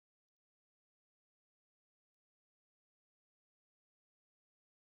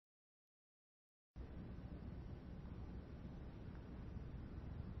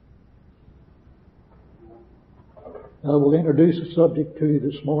I will introduce a subject to you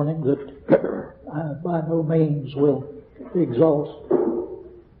this morning that I by no means will exhaust.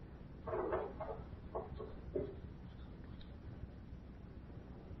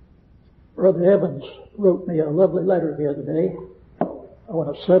 Brother Evans wrote me a lovely letter the other day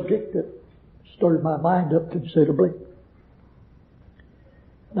on a subject that stirred my mind up considerably.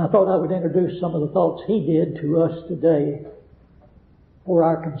 And I thought I would introduce some of the thoughts he did to us today for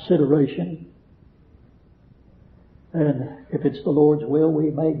our consideration. And if it's the Lord's will, we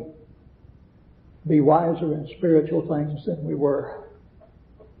may be wiser in spiritual things than we were.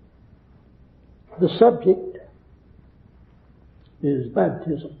 The subject is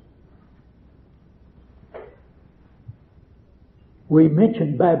baptism. We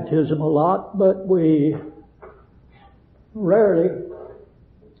mention baptism a lot, but we rarely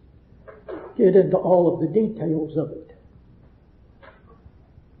get into all of the details of it.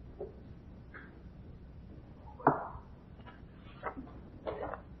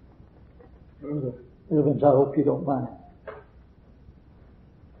 Brother Evans, I hope you don't mind.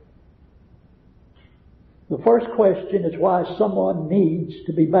 The first question is why someone needs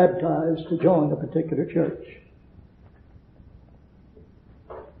to be baptized to join a particular church.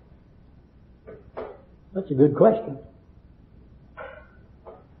 That's a good question.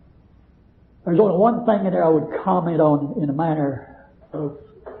 There's only one thing in there I would comment on in a manner of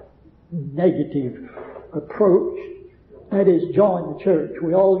negative approach. That is, join the church.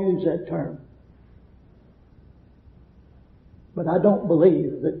 We all use that term. But I don't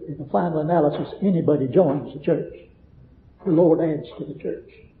believe that in the final analysis anybody joins the church. The Lord adds to the church.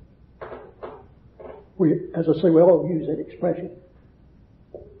 As I say, we all use that expression.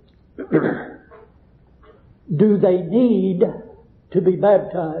 Do they need to be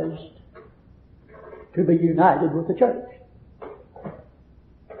baptized to be united with the church?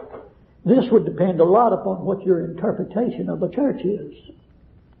 This would depend a lot upon what your interpretation of the church is.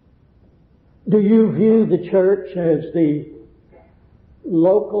 Do you view the church as the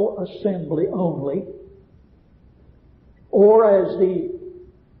local assembly only, or as the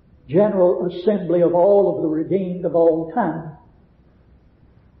general assembly of all of the redeemed of all time?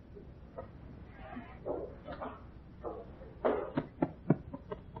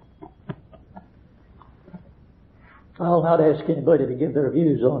 I'll not ask anybody to give their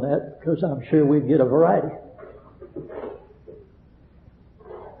views on that because I'm sure we'd get a variety.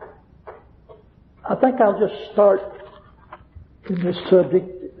 I think I'll just start in this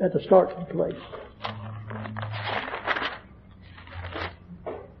subject at the starting place.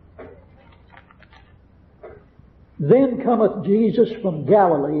 Then cometh Jesus from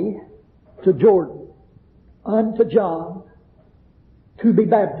Galilee to Jordan unto John to be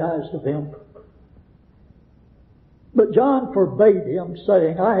baptized of him. But John forbade him,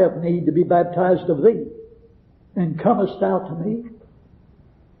 saying, I have need to be baptized of thee, and comest thou to me?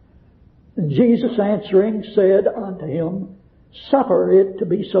 And Jesus answering said unto him, Suffer it to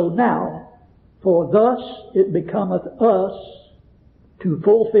be so now, for thus it becometh us to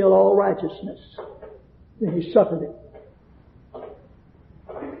fulfill all righteousness. Then he suffered it.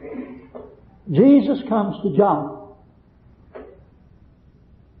 Jesus comes to John.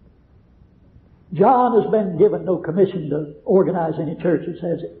 John has been given no commission to organize any churches,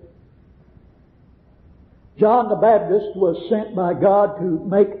 has he? John the Baptist was sent by God to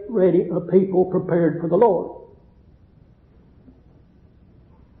make ready a people prepared for the Lord.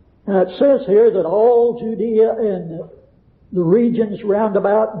 Now it says here that all Judea and the regions round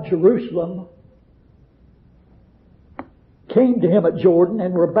about Jerusalem came to him at Jordan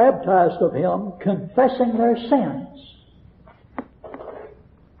and were baptized of him, confessing their sins.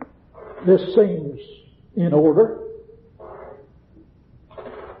 This seems in order.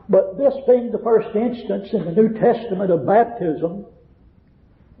 But this being the first instance in the New Testament of baptism,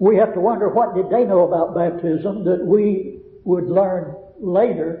 we have to wonder what did they know about baptism that we would learn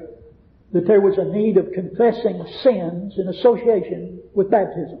later that there was a need of confessing sins in association with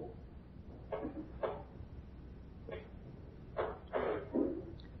baptism.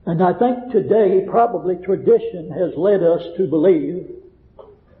 And I think today probably tradition has led us to believe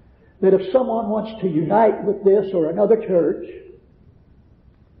that if someone wants to unite with this or another church,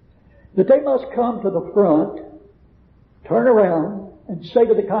 that they must come to the front, turn around, and say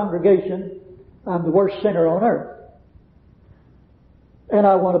to the congregation, I'm the worst sinner on earth, and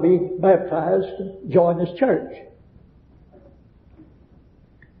I want to be baptized and join this church.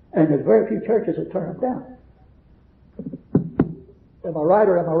 And there's very few churches that turn them down. Am I right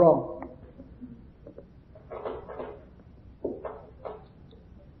or am I wrong?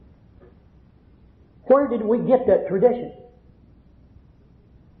 Where did we get that tradition?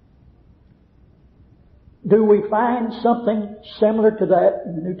 Do we find something similar to that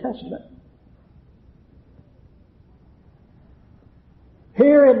in the New Testament?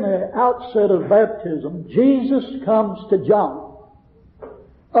 Here in the outset of baptism, Jesus comes to John.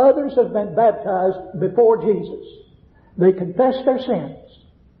 Others have been baptized before Jesus. They confess their sins.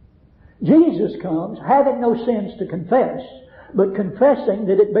 Jesus comes having no sins to confess, but confessing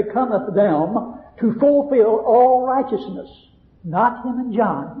that it becometh them to fulfill all righteousness. Not him and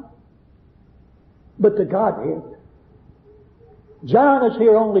John, but the Godhead. John is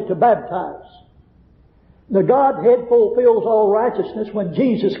here only to baptize. The Godhead fulfills all righteousness when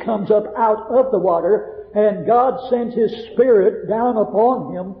Jesus comes up out of the water and God sends His Spirit down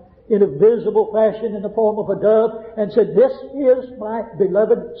upon Him in a visible fashion in the form of a dove and said, "This is my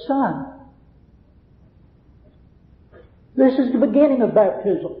beloved Son." This is the beginning of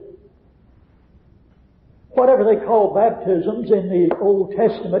baptism. Whatever they call baptisms in the Old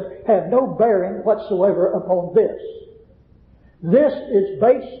Testament have no bearing whatsoever upon this. This is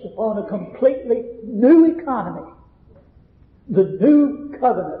based upon a completely new economy, the new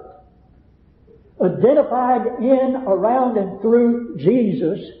covenant, identified in, around, and through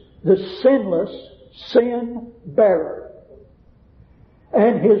Jesus, the sinless sin bearer.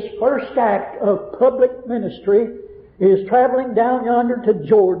 And His first act of public ministry is traveling down yonder to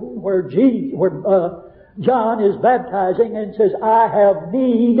Jordan where John is baptizing and says, "I have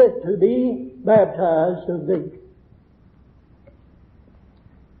need to be baptized of thee."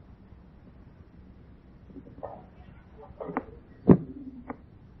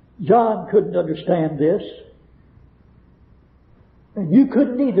 John couldn't understand this. And you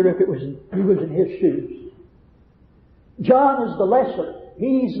couldn't either if he was in his shoes. John is the lesser.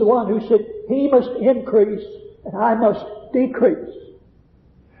 He's the one who said, "He must increase and I must decrease."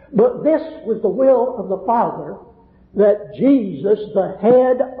 But this was the will of the Father, that Jesus, the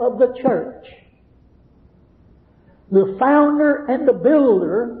head of the church, the founder and the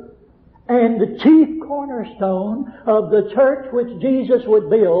builder and the chief cornerstone of the church which Jesus would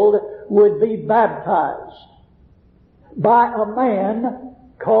build, would be baptized by a man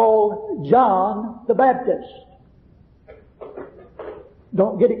called John the Baptist.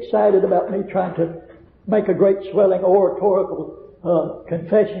 Don't get excited about me trying to make a great swelling oratorical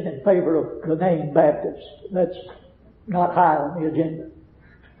confession in favor of the name Baptist. That's not high on the agenda.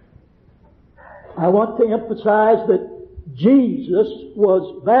 I want to emphasize that Jesus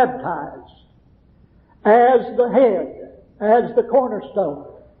was baptized as the head, as the cornerstone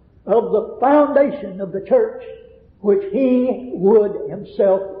of the foundation of the church, which He would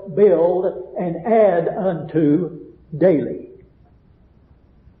Himself build and add unto daily.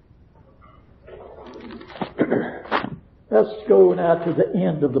 Let's go now to the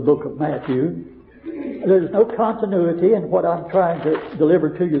end of the book of Matthew. There's no continuity in what I'm trying to deliver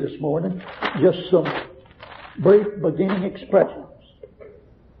to you this morning. Just some brief beginning expressions.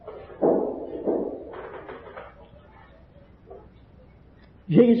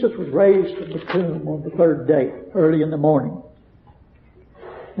 Jesus was raised from the tomb on the third day, early in the morning.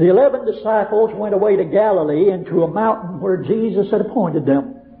 The 11 disciples went away to Galilee into a mountain where Jesus had appointed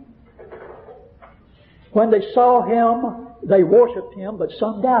them. When they saw Him, they worshipped Him, but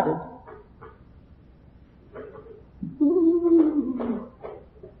some doubted.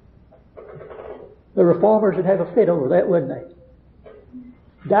 The reformers would have a fit over that, wouldn't they?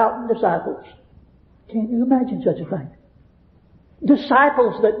 Doubting disciples. Can you imagine such a thing?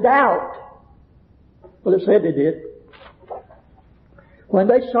 Disciples that doubt. Well, it said they did. When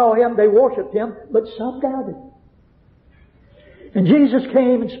they saw Him, they worshipped Him, but some doubted. And Jesus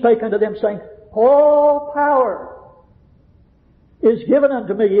came and spake unto them, saying, "All power is given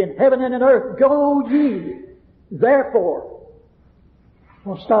unto me in heaven and in earth. Go ye, therefore."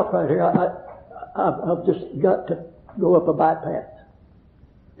 Well, stop right here. I've just got to go up a bypass.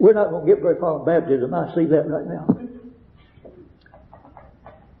 We're not going to get very far in baptism. I see that right now.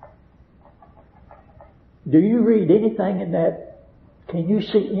 Do you read anything in that? Can you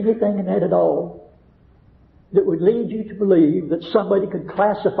see anything in that at all that would lead you to believe that somebody could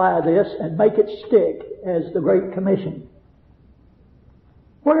classify this and make it stick as the Great Commission?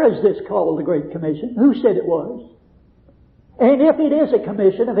 Where is this called the Great Commission? Who said it was? And if it is a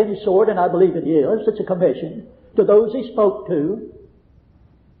commission of any sort, and I believe it is, it's a commission to those He spoke to,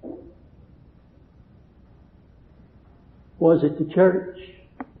 was it the church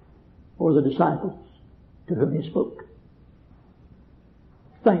or the disciples to whom He spoke?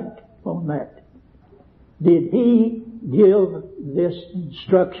 Think on that. Did He give this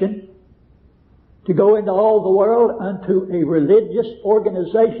instruction to go into all the world unto a religious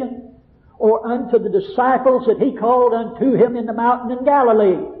organization, or unto the disciples that He called unto Him in the mountain in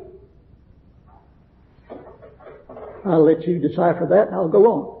Galilee? I'll let you decipher that and I'll go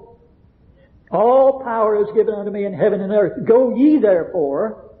on. All power is given unto me in heaven and earth. Go ye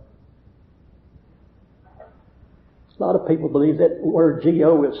therefore. A lot of people believe that word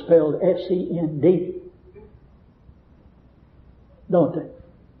G-O is spelled S-E-N-D. Don't they?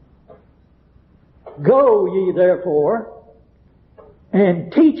 Go ye therefore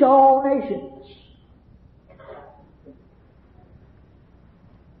and teach all nations,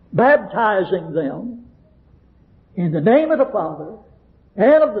 baptizing them in the name of the Father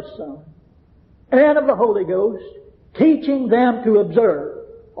and of the Son and of the Holy Ghost, teaching them to observe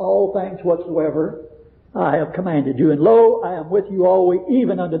all things whatsoever I have commanded you. And lo, I am with you always,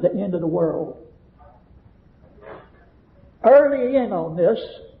 even unto the end of the world. Early in on this,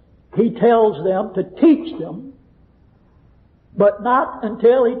 he tells them to teach them, but not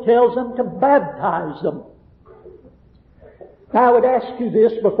until he tells them to baptize them. Now I would ask you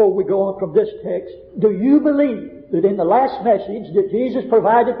this before we go on from this text. Do you believe that in the last message that Jesus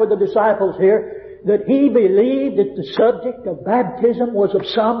provided for the disciples here, that he believed that the subject of baptism was of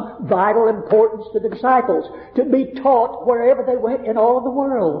some vital importance to the disciples, to be taught wherever they went in all the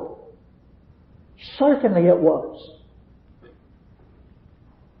world? Certainly it was.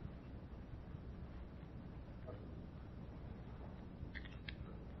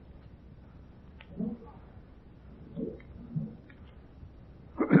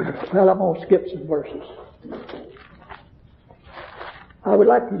 Well, I'm going to skip some verses. I would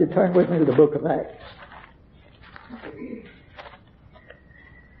like you to turn with me to the book of Acts.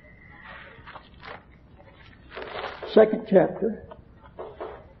 Second chapter.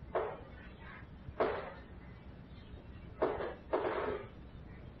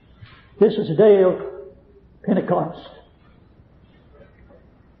 This is the day of Pentecost.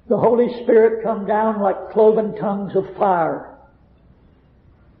 The Holy Spirit come down like cloven tongues of fire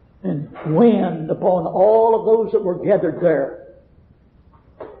and wind upon all of those that were gathered there.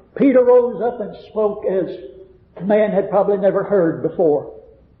 Peter rose up and spoke as man had probably never heard before.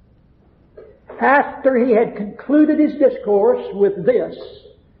 After he had concluded his discourse with this,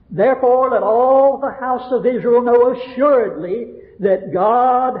 therefore let all the house of Israel know assuredly that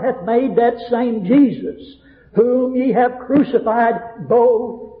God hath made that same Jesus, whom ye have crucified,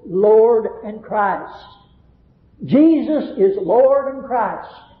 both Lord and Christ. Jesus is Lord and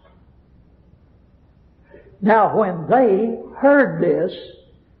Christ. Now when they heard this,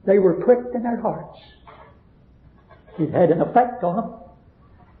 they were pricked in their hearts. It had an effect on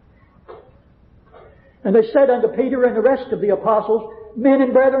them. And they said unto Peter and the rest of the apostles, Men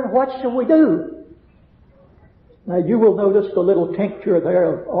and brethren, what shall we do? Now you will notice the little tincture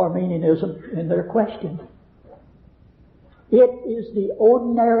there of Arminianism in their question. It is the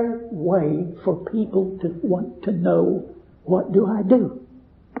ordinary way for people to want to know, what do I do?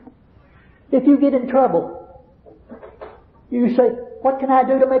 If you get in trouble, you say, what can I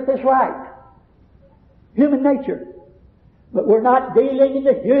do to make this right? Human nature. But we're not dealing in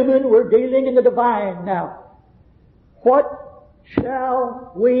the human, we're dealing in the divine now. What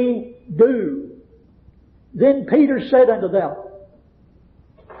shall we do? Then Peter said unto them,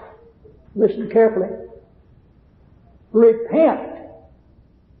 listen carefully, repent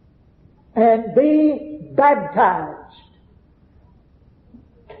and be baptized.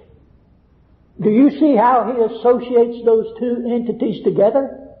 Do you see how he associates those two entities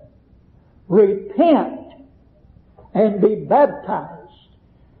together? Repent and be baptized.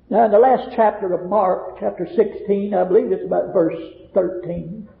 Now in the last chapter of Mark, chapter 16, I believe it's about verse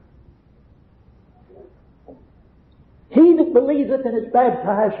 13. He that believeth and is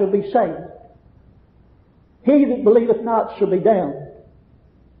baptized shall be saved. He that believeth not shall be damned.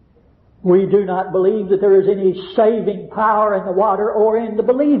 We do not believe that there is any saving power in the water or in the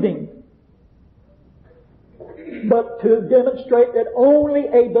believing. But to demonstrate that only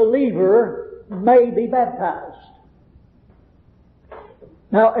a believer may be baptized.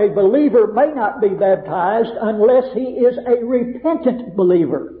 Now, a believer may not be baptized unless he is a repentant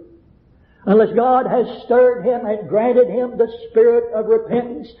believer. Unless God has stirred him and granted him the spirit of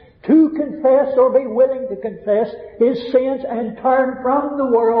repentance to confess or be willing to confess his sins and turn from the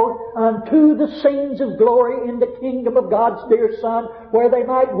world unto the scenes of glory in the kingdom of God's dear Son, where they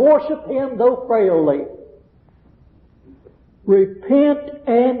might worship Him though frailly. Repent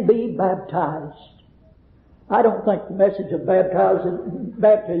and be baptized. I don't think the message of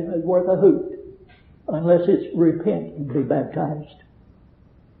baptism is worth a hoot unless it's repent and be baptized.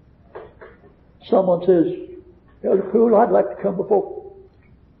 Someone says, Elder Poole, I'd like to come before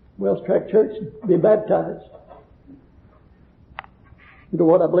Wells Track Church and be baptized. You know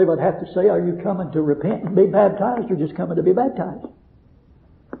what I believe I'd have to say? Are you coming to repent and be baptized or just coming to be baptized?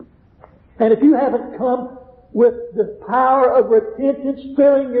 And if you haven't come with the power of repentance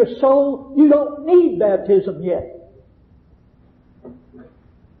filling your soul, you don't need baptism yet.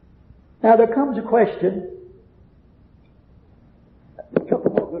 Now there comes a question, a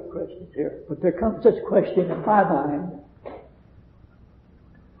couple more good questions here, but there comes this question in my mind.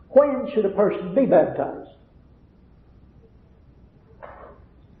 When should a person be baptized?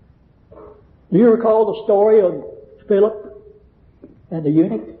 Do you recall the story of Philip and the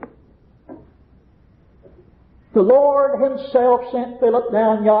eunuch? The Lord Himself sent Philip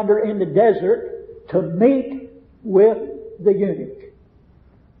down yonder in the desert to meet with the eunuch.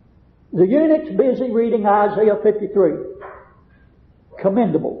 The eunuch's busy reading Isaiah 53.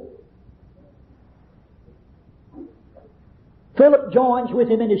 Commendable. Philip joins with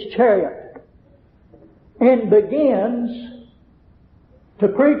him in his chariot and begins to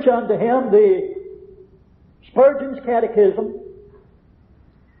preach unto him the Spurgeon's Catechism,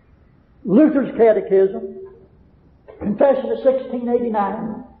 Luther's Catechism, Confession of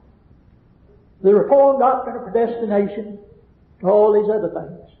 1689, the Reformed Doctrine of Predestination, all these other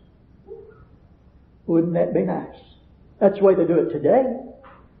things. Wouldn't that be nice? That's the way they do it today.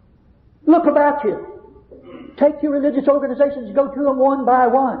 Look about you. Take your religious organizations and go to them one by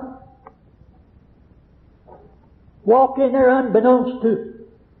one. Walk in there unbeknownst to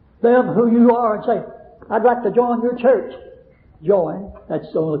them who you are and say, I'd like to join your church. Join.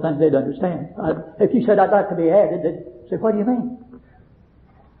 That's the only thing they'd understand. If you said, I'd like to be added, they'd say, what do you mean?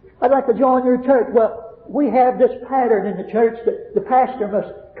 I'd like to join your church. Well, we have this pattern in the church that the pastor must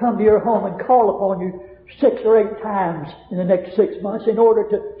come to your home and call upon you 6 or 8 times in the next 6 months in order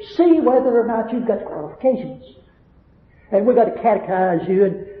to see whether or not you've got qualifications. And we've got to catechize you,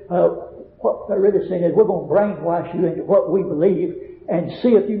 and what they're really saying is we're going to brainwash you into what we believe and see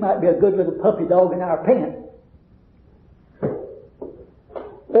if you might be a good little puppy dog in our pen.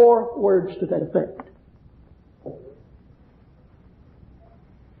 Or words to that effect.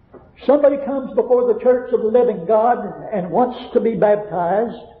 Somebody comes before the church of the living God and wants to be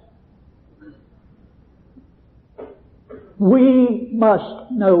baptized. We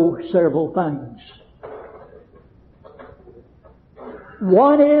must know several things.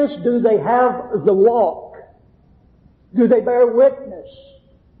 One is, do they have the walk? Do they bear witness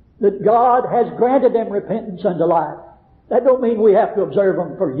that God has granted them repentance unto life? That don't mean we have to observe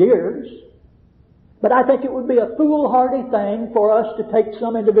them for years. But I think it would be a foolhardy thing for us to take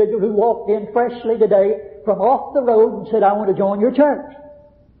some individual who walked in freshly today from off the road and said, I want to join your church.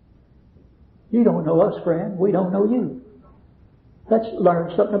 You don't know us, friend. We don't know you. Let's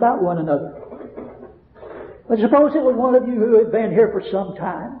learn something about one another. But suppose it was one of you who had been here for some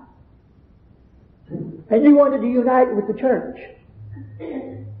time and you wanted to unite with the church.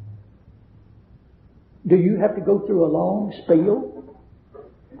 Do you have to go through a long spiel?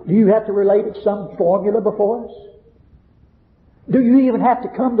 Do you have to relate some formula before us? Do you even have to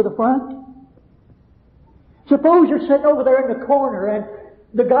come to the front? Suppose you're sitting over there in the corner and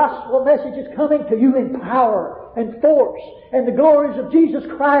the gospel message is coming to you in power and force, and the glories of Jesus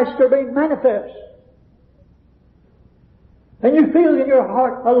Christ are being manifest. And you feel in your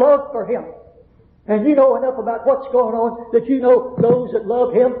heart a love for Him. And you know enough about what's going on that you know those that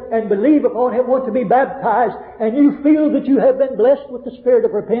love Him and believe upon Him want to be baptized, and you feel that you have been blessed with the spirit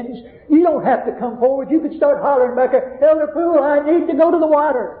of repentance. You don't have to come forward. You could start hollering back there, Elder Poole, I need to go to the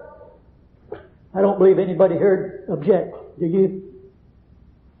water. I don't believe anybody here object. Do you?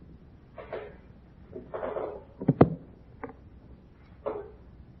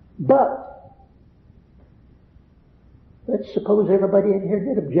 But let's suppose everybody in here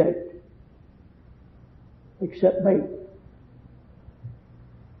did object. Except me.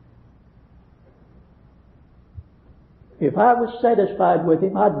 If I was satisfied with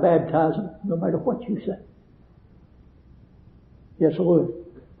him, I'd baptize him no matter what you say. Yes, I would.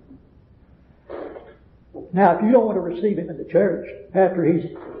 Now, if you don't want to receive him in the church after he's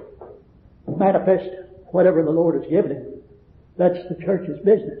manifest whatever the Lord has given him, that's the church's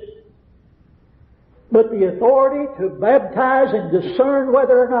business. But the authority to baptize and discern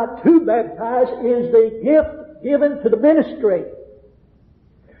whether or not to baptize is the gift given to the ministry.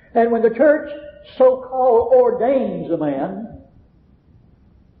 And when the church so-called ordains a man,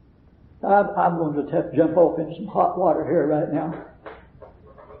 I'm going to have to jump off into some hot water here right now.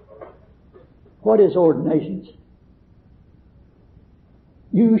 What is ordinations?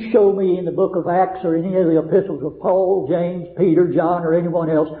 You show me in the book of Acts or any of the epistles of Paul, James, Peter, John, or anyone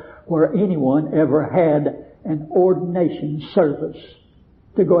else where anyone ever had an ordination service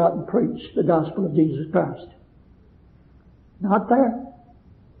to go out and preach the gospel of Jesus Christ. Not there.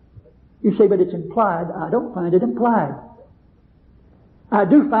 You say, but it's implied. I don't find it implied. I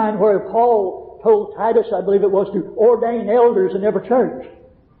do find where Paul told Titus, I believe it was, to ordain elders in every church.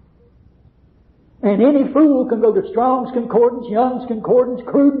 And any fool can go to Strong's Concordance, Young's Concordance,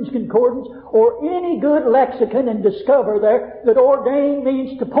 Cruden's Concordance, or any good lexicon and discover there that ordain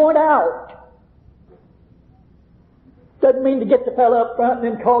means to point out. Doesn't mean to get the fellow up front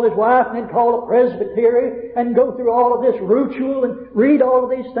and then call his wife and then call a presbytery and go through all of this ritual and read all of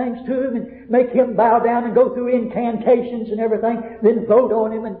these things to him and make him bow down and go through incantations and everything, then vote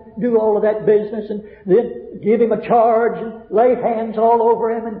on him and do all of that business and then give him a charge and lay hands all over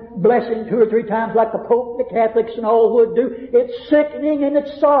him and bless him 2 or 3 times like the Pope and the Catholics and all would do. It's sickening and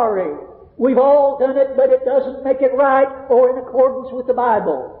it's sorry. We've all done it, but it doesn't make it right or in accordance with the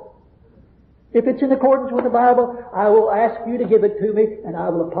Bible. If it's in accordance with the Bible, I will ask you to give it to me, and I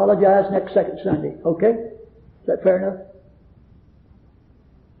will apologize next second Sunday. Okay? Is that fair enough?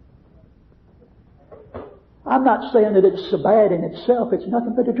 I'm not saying that it's so bad in itself. It's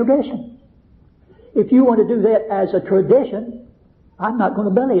nothing but a tradition. If you want to do that as a tradition, I'm not going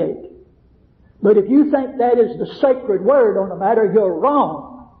to bellyache. But if you think that is the sacred word on the matter, you're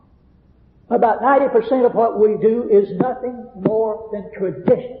wrong. About 90% of what we do is nothing more than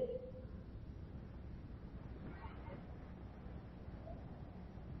tradition.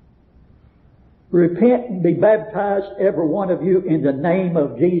 Repent and be baptized, every one of you, in the name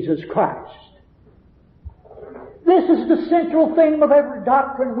of Jesus Christ. This is the central theme of every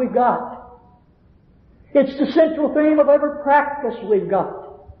doctrine we've got. It's the central theme of every practice we've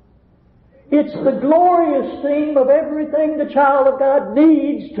got. It's the glorious theme of everything the child of God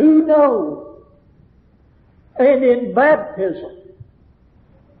needs to know. And in baptism,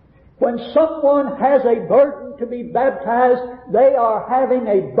 when someone has a burden to be baptized, they are having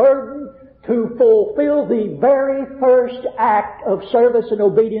a burden to fulfill the very first act of service and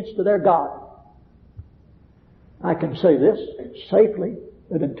obedience to their God. I can say this safely,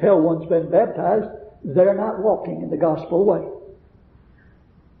 that until one's been baptized, they're not walking in the gospel way.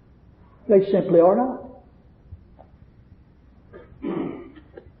 They simply are not.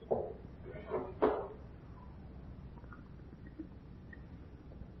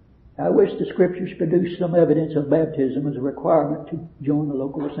 I wish the Scriptures produced some evidence of baptism as a requirement to join the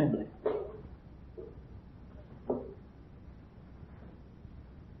local assembly.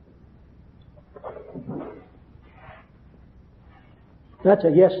 That's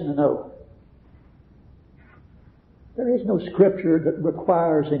a yes and a no. There is no Scripture that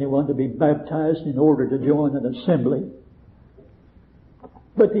requires anyone to be baptized in order to join an assembly.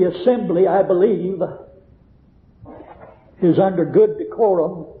 But the assembly, I believe, is under good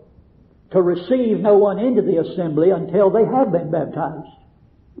decorum to receive no one into the assembly until they have been baptized.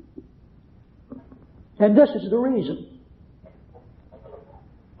 And this is the reason.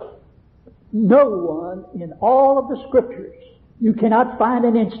 No one in all of the Scriptures, you cannot find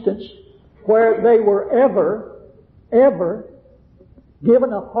an instance where they were ever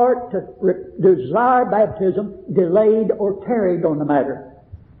given a heart to desire baptism, delayed or tarried on the matter.